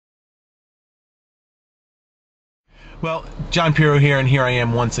Well, JON-PIRO here, and here I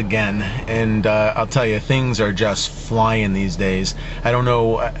am once again, and I'll tell you, things are just flying these days. I don't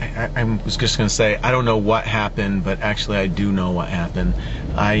know, I was just going to say, I don't know what happened, but actually I do know what happened.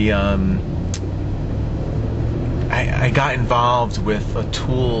 I got involved with a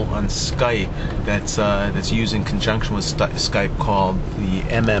tool on Skype that's used in conjunction with Skype called the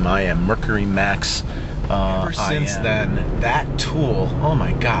MMIM, Mercury Max IM. Ever since then, that tool, oh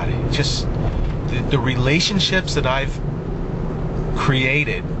my God, it just... The relationships that I've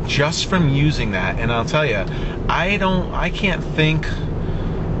created just from using that, and I'll tell you, I can't think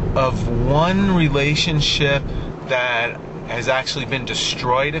of one relationship that has actually been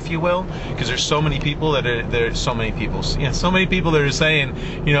destroyed, if you will, because there's so many people that are so many people that are saying,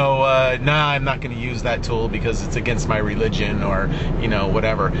 you know, nah, I'm not going to use that tool because it's against my religion, or you know,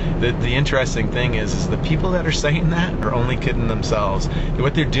 whatever. The interesting thing is the people that are saying that are only kidding themselves.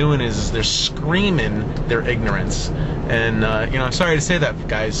 What they're doing is they're screaming their ignorance, and you know, I'm sorry to say that,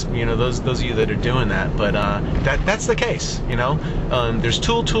 guys. You know, those of you that are doing that, but that's the case. You know, there's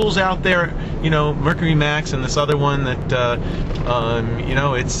tools out there. You know, Mercury Max and this other one that. You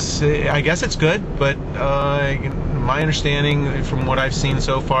know, it's I guess it's good, but my understanding from what I've seen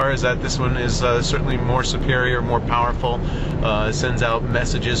so far is that this one is certainly more superior, more powerful, sends out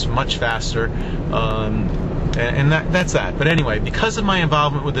messages much faster, and that's that. But anyway, because of my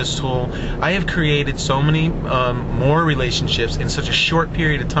involvement with this tool, I have created so many more relationships in such a short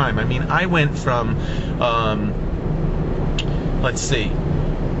period of time. I mean, I went from let's see,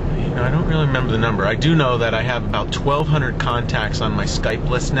 I don't really remember the number. I do know that I have about 1,200 contacts on my Skype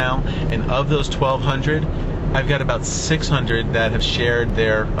list now, and of those 1,200, I've got about 600 that have shared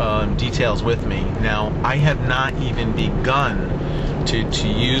their details with me. Now, I have not even begun to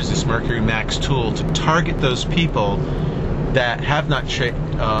use this Mercury Max tool to target those people that have not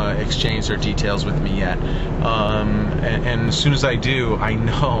exchanged their details with me yet. And as soon as I do, I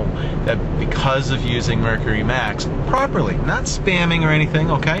know that because of using Mercury Max properly, not spamming or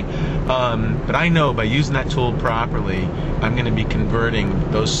anything, okay? But I know by using that tool properly, I'm going to be converting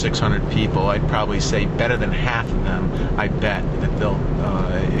those 600 people. I'd probably say better than half of them, I bet, that they'll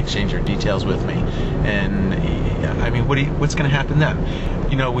exchange their details with me. And I mean, what's going to happen then?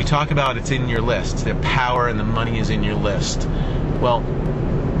 You know, we talk about it's in your list. The power and the money is in your list. Well,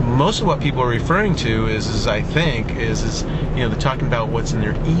 most of what people are referring to is I think, you know, they're talking about what's in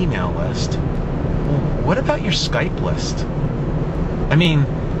their email list. Well, what about your Skype list? I mean,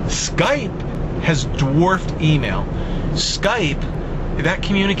 Skype has dwarfed email. Skype, that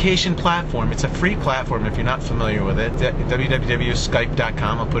communication platform, it's a free platform if you're not familiar with it,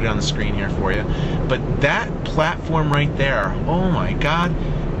 www.skype.com, I'll put it on the screen here for you. But that platform right there, oh my God,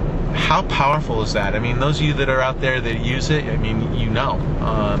 how powerful is that? I mean, those of you that are out there that use it, I mean, you know,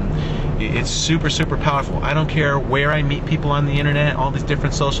 it's super, super powerful. I don't care where I meet people on the internet, all these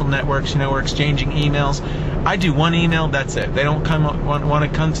different social networks, you know, we're exchanging emails. I do one email, that's it. They don't want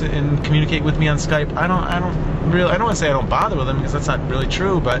to come to and communicate with me on Skype. I don't want to say I don't bother with them, because that's not really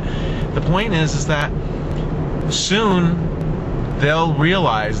true, but the point is that soon they'll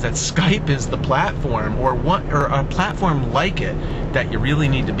realize that Skype is the platform, or a platform like it, that you really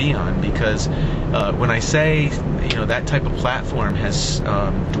need to be on. Because when I say, you know, that type of platform has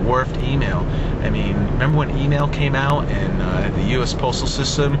dwarfed email, I mean, remember when email came out and the U.S. Postal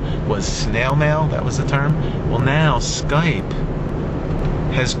System was snail mail? That was the term. Well, now Skype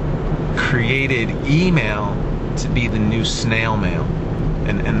has created email to be the new snail mail.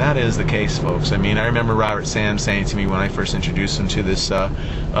 And that is the case, folks. I mean, I remember Robert Sam saying to me when I first introduced him to this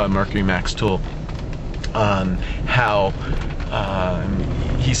Mercury Max tool, how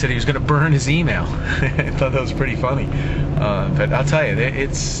he said he was going to burn his email. I thought that was pretty funny. But I'll tell you,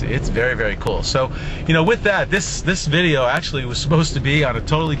 it's very, very cool. So, you know, with that, this video actually was supposed to be on a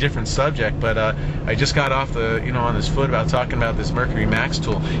totally different subject, but I just got off on this foot about talking about this Mercury Max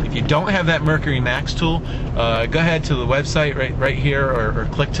tool. If you don't have that Mercury Max tool, go ahead to the website right here, or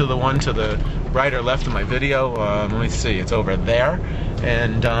click to the one to the right or left of my video. Let me see, it's over there,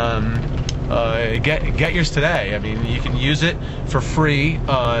 and get yours today. I mean, you can use it for free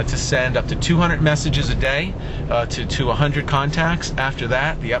to send up to 200 messages a day to 100 contacts. After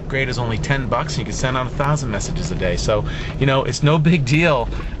that, the upgrade is only $10, and you can send out 1,000 messages a day. So, you know, it's no big deal.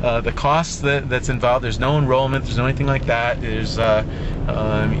 The cost that's involved, there's no enrollment, there's no anything like that. There's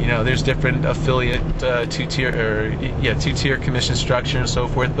you know, there's different affiliate two-tier commission structure and so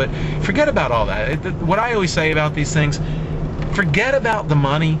forth. But forget about all that. What I always say about these things, forget about the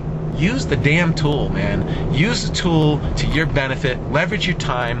money. use the damn tool, man. Use the tool to your benefit, leverage your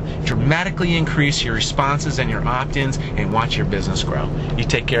time, dramatically increase your responses and your opt-ins, and watch your business grow. You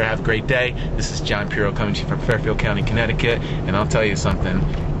take care, have a great day. This is JON-PIRO coming to you from Fairfield County, Connecticut, and I'll tell you something,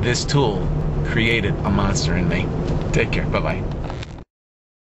 this tool created a monster in me. Take care, bye-bye.